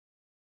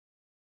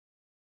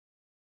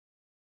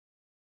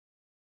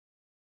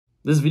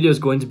This video is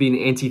going to be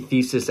an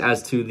antithesis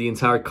as to the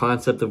entire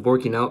concept of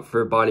working out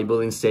for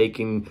bodybuilding's sake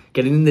and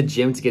getting in the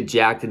gym to get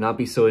jacked and not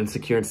be so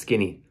insecure and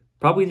skinny.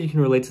 Probably you can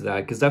relate to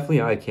that, because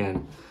definitely I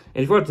can.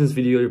 And if you're watching this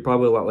video, you're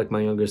probably a lot like my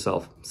younger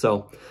self.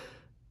 So,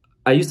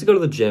 I used to go to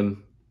the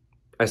gym.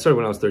 I started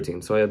when I was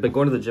 13, so I had been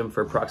going to the gym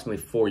for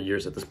approximately 4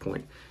 years at this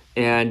point.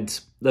 And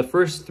the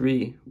first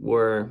 3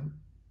 were,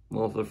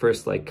 well, the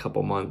first like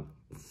couple months,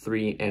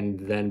 3, and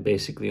then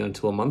basically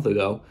until a month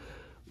ago,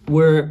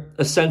 were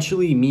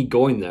essentially me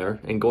going there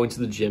and going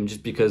to the gym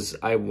just because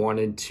I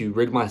wanted to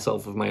rid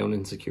myself of my own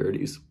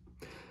insecurities.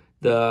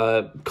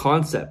 The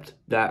concept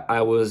that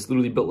I was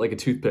literally built like a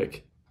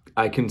toothpick,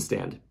 I couldn't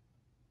stand.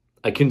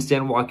 I couldn't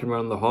stand walking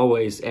around the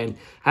hallways and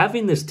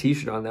having this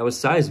t-shirt on that was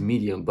size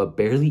medium but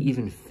barely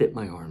even fit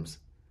my arms.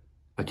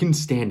 I couldn't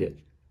stand it.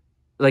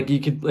 Like, you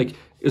could, like,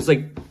 it was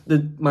like,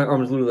 my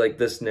arm was literally like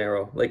this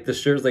narrow. Like, the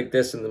shirt was like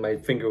this and then my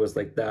finger was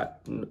like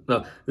that.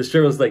 No, the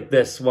shirt was like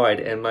this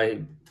wide and my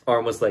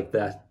arm was like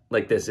that,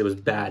 like this. It was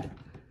bad.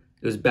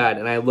 It was bad.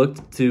 And I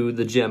looked to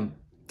the gym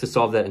to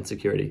solve that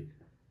insecurity.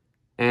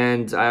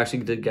 And I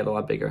actually did get a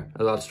lot bigger,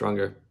 a lot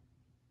stronger.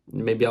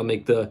 Maybe I'll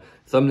make the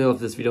thumbnail of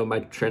this video my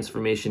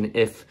transformation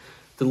if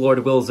the Lord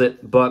wills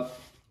it. But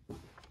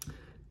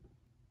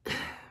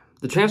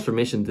the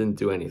transformation didn't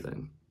do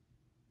anything.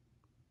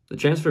 The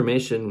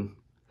transformation,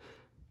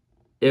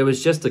 it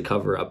was just a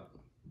cover up.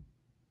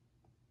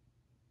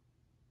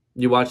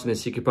 You watching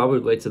this, you could probably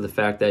relate to the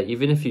fact that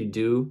even if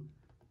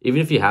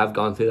you have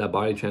gone through that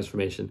body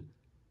transformation,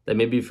 that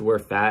maybe if you were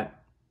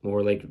fat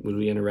or like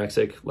literally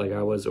anorexic like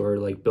I was, or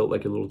like built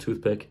like a little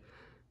toothpick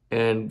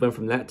and went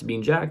from that to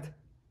being jacked,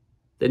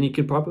 then you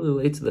could probably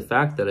relate to the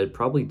fact that it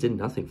probably did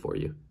nothing for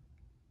you.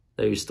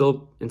 That you're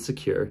still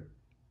insecure,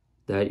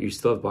 that you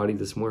still have body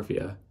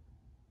dysmorphia,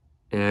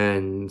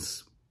 and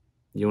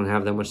you don't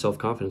have that much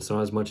self-confidence,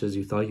 not as much as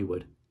you thought you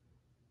would.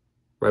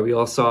 Right? We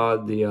all saw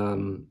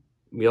Alex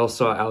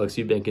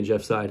Eubank and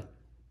Jeff Side.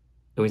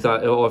 And we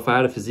thought, oh, if I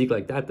had a physique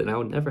like that, then I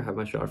would never have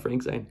my shot for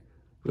Frank Zane.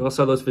 We all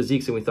saw those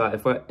physiques and we thought,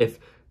 if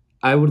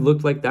I would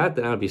look like that,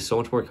 then I would be so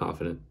much more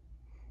confident.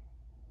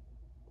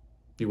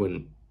 You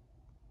wouldn't.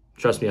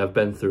 Trust me, I've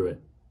been through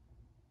it.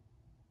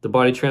 The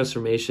body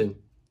transformation,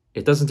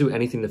 it doesn't do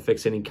anything to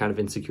fix any kind of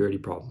insecurity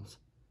problems.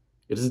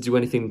 It doesn't do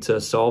anything to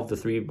solve the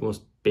 3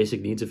 most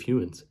basic needs of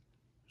humans,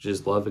 which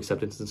is love,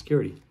 acceptance, and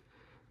security.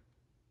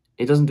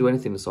 It doesn't do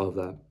anything to solve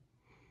that.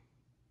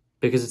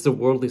 Because it's a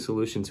worldly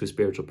solution to a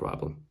spiritual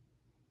problem.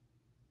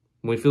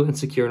 When we feel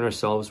insecure in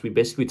ourselves, we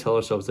basically tell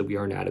ourselves that we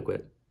are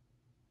inadequate.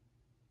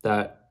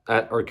 That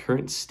at our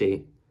current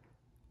state,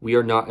 we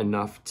are not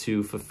enough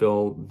to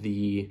fulfill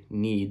the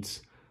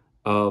needs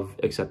of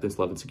acceptance,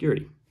 love, and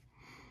security.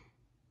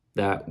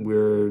 That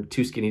we're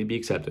too skinny to be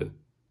accepted.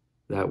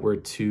 That we're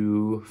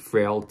too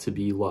frail to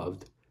be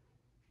loved.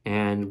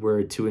 And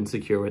we're too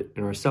insecure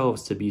in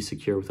ourselves to be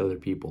secure with other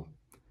people.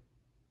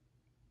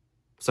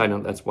 Side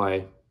note, that's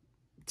why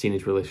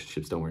teenage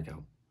relationships don't work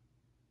out.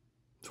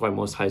 That's why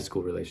most high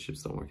school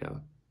relationships don't work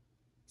out.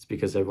 It's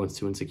because everyone's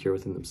too insecure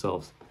within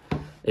themselves.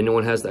 And no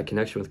one has that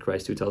connection with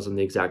Christ who tells them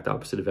the exact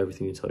opposite of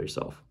everything you tell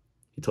yourself.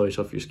 You tell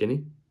yourself you're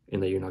skinny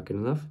and that you're not good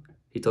enough.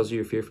 He tells you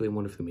you're fearfully and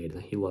wonderfully made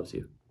and that he loves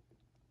you.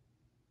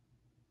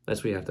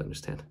 That's what you have to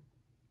understand.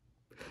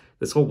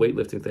 This whole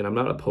weightlifting thing, I'm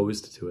not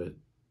opposed to it.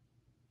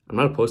 I'm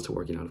not opposed to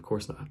working out, of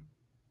course not.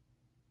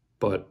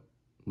 But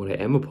what I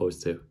am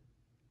opposed to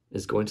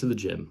is going to the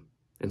gym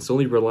and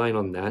solely relying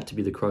on that to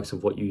be the crux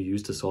of what you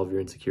use to solve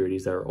your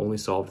insecurities that are only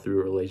solved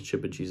through a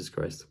relationship with Jesus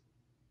Christ.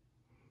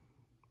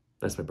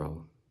 That's my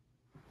problem.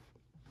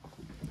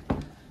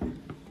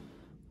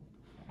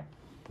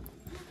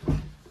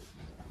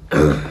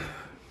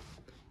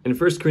 In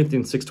 1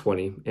 Corinthians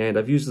 6:20, and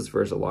I've used this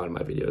verse a lot in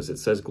my videos, it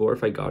says,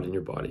 glorify God in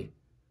your body.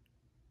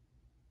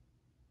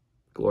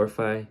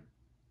 Glorify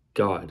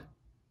God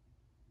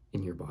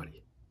in your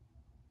body.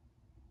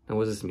 Now,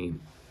 what does this mean?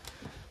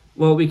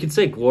 Well, we could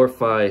say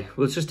glorify.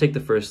 Let's just take the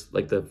first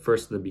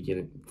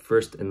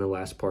and the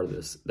last part of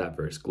that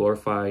verse.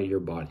 Glorify your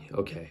body.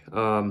 Okay.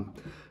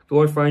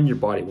 Glorifying your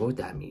body. What would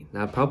that mean?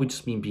 That would probably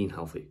just mean being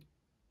healthy,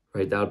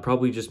 right? That would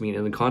probably just mean,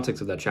 in the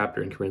context of that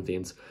chapter in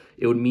Corinthians,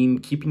 it would mean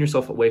keeping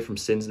yourself away from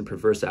sins and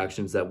perverse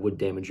actions that would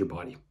damage your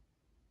body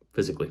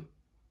physically.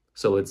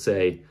 So let's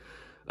say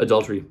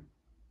adultery.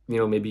 You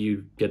know, maybe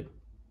you get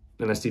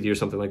an STD or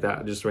something like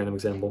that. Just a random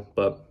example,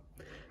 but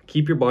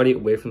keep your body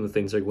away from the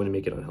things that are going to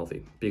make it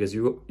unhealthy, because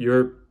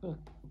your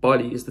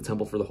body is the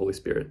temple for the Holy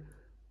Spirit.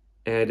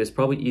 And it's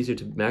probably easier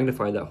to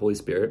magnify that Holy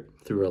Spirit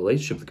through a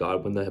relationship with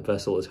God when the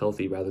vessel is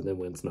healthy rather than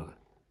when it's not.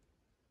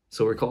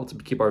 So we're called to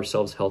keep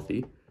ourselves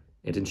healthy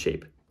and in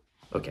shape.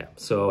 Okay,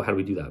 so how do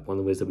we do that? One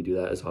of the ways that we do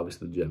that is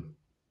obviously the gym.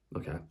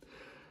 Okay,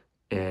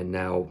 and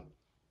now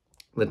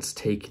let's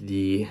take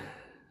the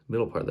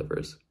middle part of the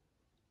verse.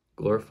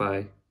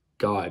 Glorify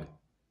God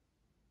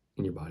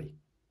in your body.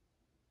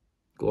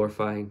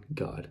 Glorifying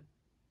God.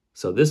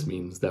 So this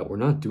means that we're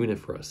not doing it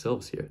for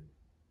ourselves here.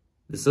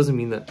 This doesn't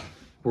mean that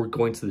we're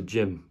going to the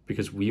gym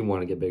because we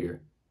want to get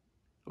bigger,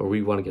 or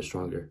we want to get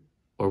stronger,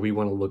 or we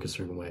want to look a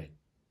certain way.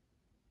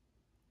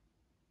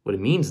 What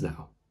it means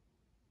now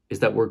is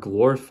that we're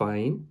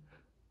glorifying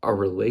our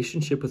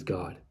relationship with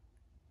God.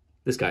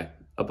 This guy,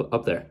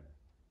 up there.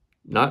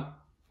 Not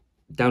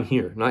down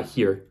here, not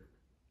here,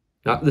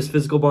 not this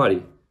physical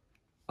body.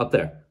 Up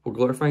there. We're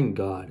glorifying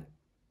God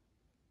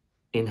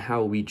in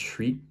how we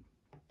treat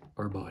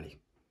our body.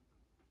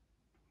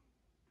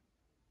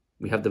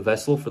 We have the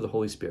vessel for the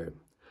Holy Spirit.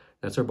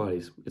 That's our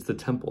bodies. It's the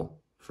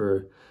temple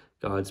for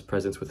God's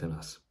presence within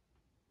us.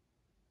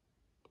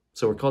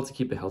 So we're called to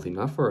keep it healthy,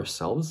 not for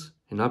ourselves,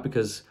 and not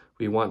because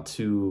we want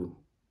to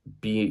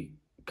be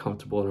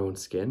comfortable in our own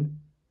skin,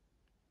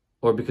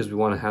 or because we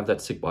want to have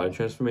that sick body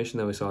transformation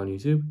that we saw on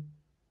YouTube,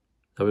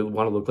 that we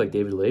want to look like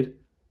David Lade,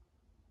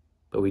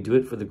 but we do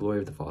it for the glory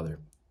of the Father,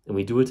 and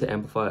we do it to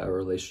amplify our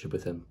relationship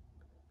with Him.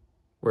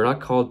 We're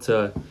not called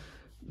to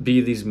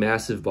be these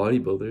massive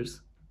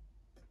bodybuilders.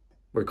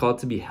 We're called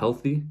to be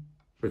healthy,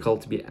 we're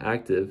called to be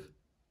active,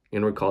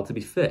 and we're called to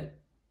be fit.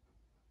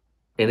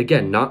 And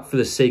again, not for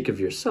the sake of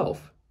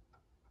yourself.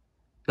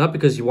 Not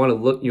because you want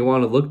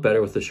to look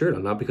better with the shirt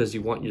on, not because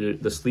you want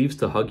the sleeves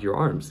to hug your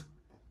arms.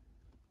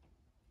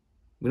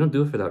 We don't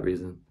do it for that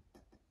reason.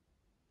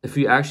 If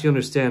you actually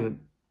understand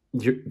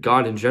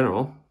God in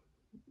general,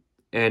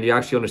 and you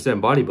actually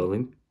understand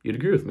bodybuilding, you'd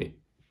agree with me.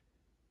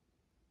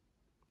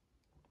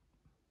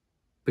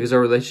 Because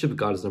our relationship with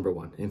God is number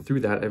one. And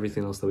through that,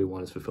 everything else that we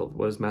want is fulfilled.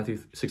 What does Matthew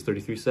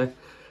 6:33 say?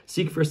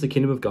 Seek first the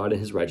kingdom of God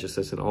and His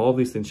righteousness, and all of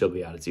these things shall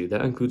be added to you.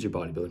 That includes your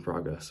bodybuilding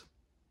progress.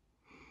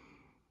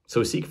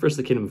 So seek first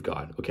the kingdom of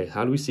God. Okay,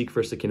 how do we seek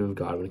first the kingdom of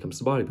God when it comes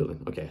to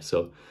bodybuilding? Okay,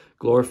 so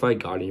glorify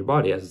God in your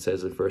body, as it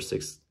says in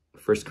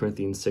 1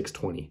 Corinthians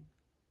 6:20.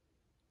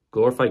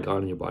 Glorify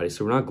God in your body.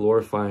 So we're not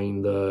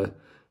glorifying the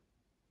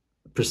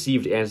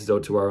perceived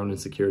antidote to our own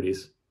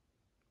insecurities.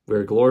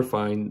 We're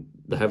glorifying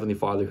the Heavenly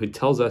Father who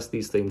tells us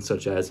these things,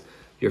 such as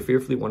you're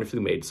fearfully,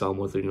 wonderfully made, Psalm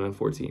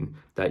 139:14,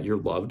 that you're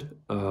loved,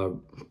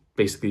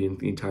 basically in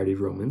the entirety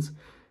of Romans,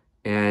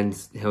 and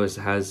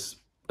has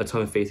a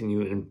ton of faith in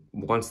you and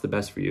wants the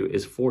best for you,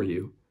 is for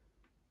you,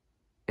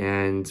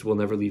 and will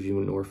never leave you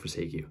nor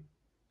forsake you.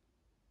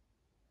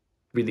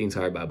 Read the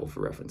entire Bible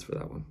for reference for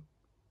that one.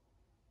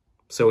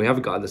 So we have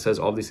a God that says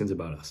all these things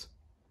about us.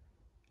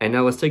 And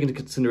now let's take into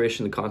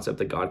consideration the concept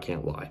that God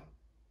can't lie.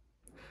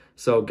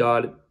 So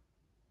God,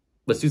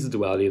 let's use the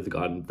duality of the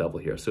God and the devil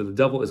here. So the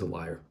devil is a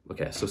liar.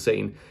 Okay, so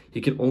Satan,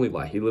 he can only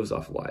lie. He lives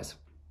off of lies.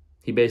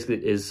 He basically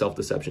is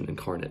self-deception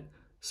incarnate.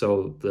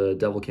 So the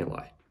devil can't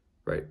lie,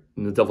 right?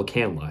 And the devil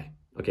can lie,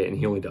 okay, and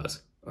he only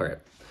does. All right.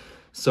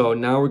 So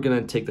now we're going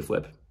to take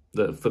flip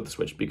the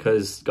switch,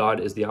 because God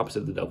is the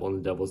opposite of the devil and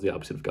the devil is the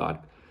opposite of God.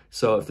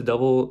 So if the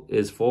devil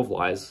is full of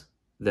lies,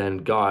 then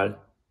God,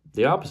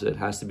 the opposite,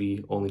 has to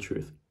be only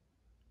truth.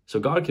 So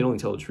God can only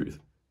tell the truth.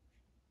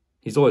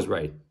 He's always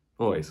right,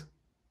 always.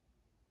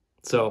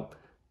 So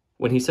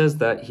when He says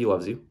that He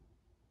loves you,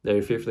 that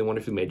you're fearfully,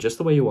 wonderfully made, just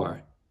the way you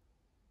are,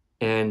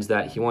 and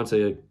that He wants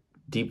a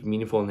deep,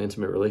 meaningful, and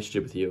intimate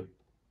relationship with you,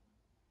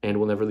 and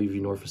will never leave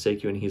you nor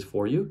forsake you, and He's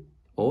for you,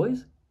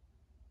 always,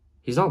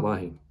 He's not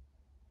lying.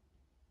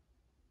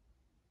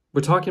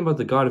 We're talking about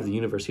the God of the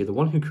universe here, the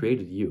one who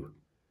created you.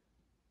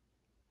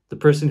 The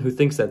person who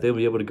thinks that they'll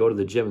be able to go to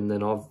the gym, and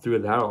then all through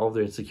that, all of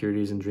their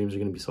insecurities and dreams are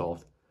going to be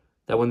solved.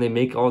 That when they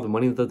make all the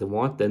money that they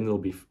want, then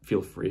they'll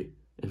feel free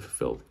and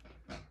fulfilled.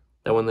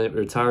 That when they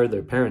retire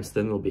their parents,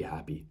 then they'll be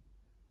happy.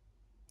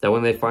 That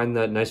when they find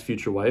that nice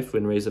future wife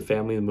and raise a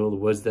family in the middle of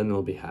the woods, then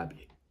they'll be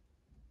happy.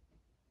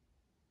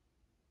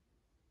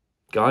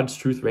 God's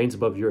truth reigns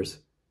above yours.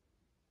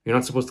 You're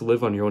not supposed to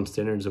live on your own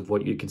standards of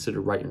what you consider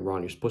right and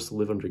wrong. You're supposed to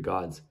live under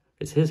God's.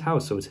 It's His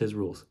house, so it's His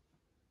rules.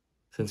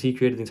 Since He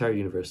created the entire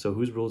universe, so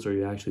whose rules are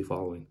you actually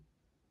following?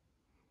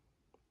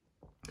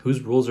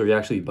 Whose rules are you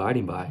actually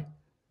abiding by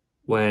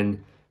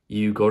when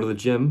you go to the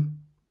gym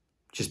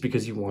just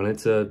because you wanted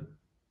to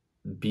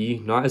be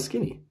not as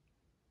skinny,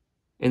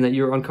 and that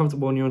you're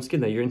uncomfortable in your own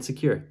skin, that you're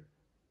insecure?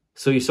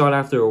 So you sought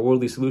after a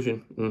worldly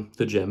solution,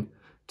 the gym,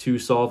 to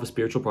solve a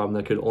spiritual problem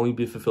that could only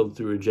be fulfilled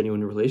through a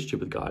genuine relationship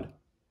with God.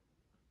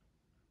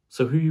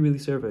 So who are you really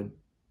serving?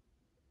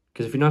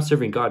 Because if you're not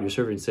serving God, you're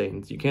serving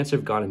Satan. You can't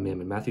serve God and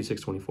mammon, Matthew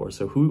 6:24.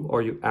 So who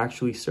are you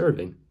actually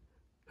serving?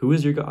 Who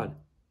is your God?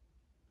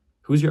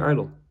 Who's your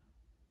idol?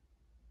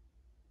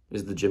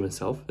 Is it the gym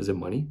itself? Is it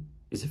money?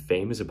 Is it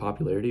fame? Is it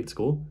popularity at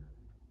school?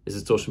 Is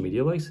it social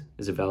media likes?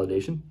 Is it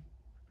validation?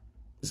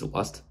 Is it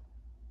lust?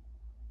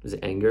 Is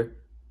it anger?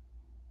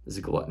 Is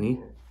it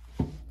gluttony?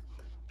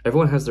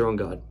 Everyone has their own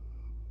God.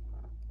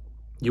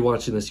 You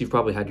watching this, you've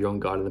probably had your own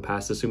God in the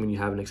past, assuming you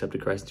haven't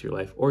accepted Christ into your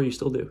life, or you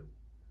still do.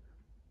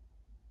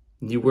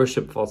 You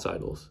worship false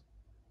idols.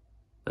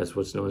 That's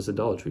what's known as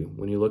idolatry.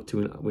 When you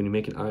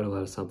make an idol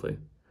out of something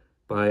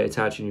by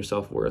attaching your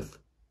self-worth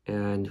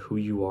and who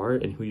you are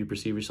and who you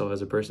perceive yourself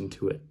as a person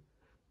to it.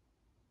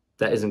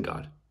 That isn't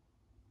God.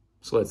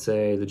 So let's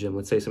say the gym,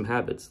 let's say some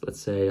habits, let's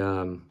say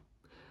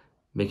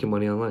making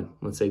money online,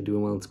 let's say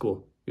doing well in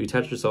school. You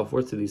attach your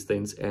self-worth to these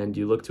things and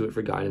you look to it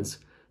for guidance,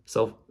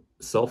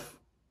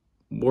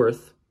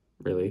 self-worth,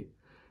 really,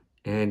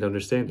 and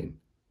understanding.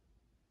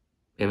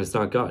 And it's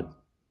not God.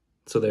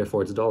 So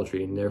therefore it's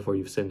idolatry, and therefore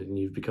you've sinned and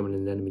you've become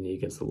an enemy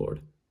against the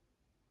Lord.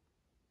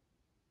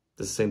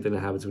 It's the same thing that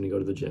happens when you go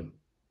to the gym,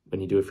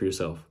 when you do it for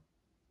yourself.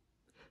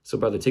 So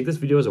brother, take this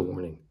video as a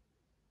warning.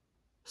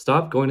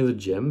 Stop going to the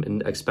gym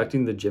and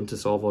expecting the gym to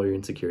solve all your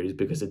insecurities,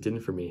 because it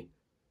didn't for me.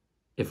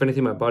 If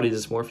anything, my body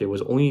dysmorphia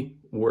was only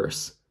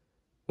worse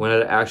when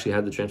I actually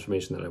had the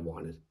transformation that I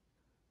wanted.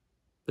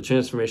 The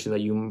transformation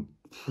that you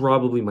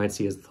probably might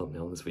see as the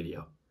thumbnail in this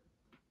video.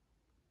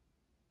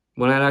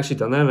 When I had actually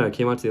done that and I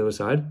came out to the other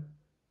side,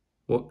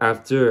 well,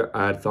 after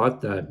I had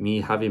thought that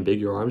me having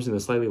bigger arms and a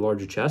slightly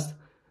larger chest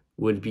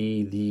would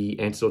be the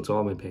antidote to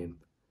all my pain,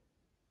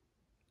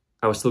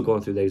 I was still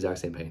going through the exact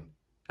same pain.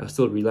 I was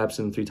still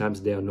relapsing 3 times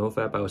a day on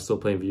NoFap. I was still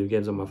playing video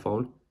games on my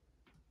phone.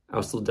 I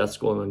was still death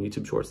scrolling on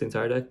YouTube Shorts the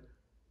entire day.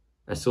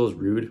 I still was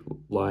rude,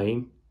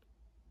 lying,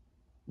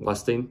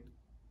 lusting.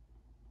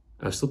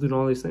 I was still doing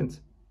all these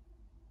things.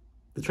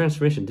 The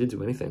transformation didn't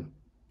do anything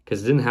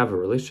because I didn't have a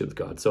relationship with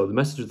God. So the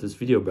message of this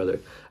video, brother,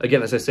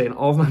 again, as I say in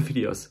all of my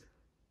videos,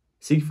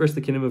 seek first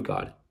the kingdom of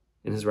God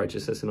and his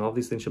righteousness, and all of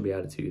these things shall be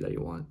added to you that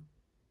you want.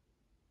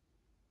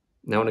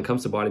 Now, when it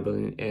comes to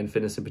bodybuilding and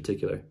fitness in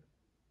particular,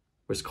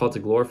 we're called to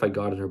glorify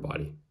God in our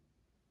body,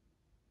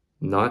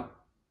 not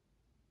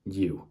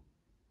you.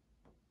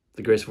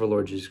 The grace of our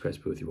Lord Jesus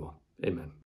Christ be with you all. Amen.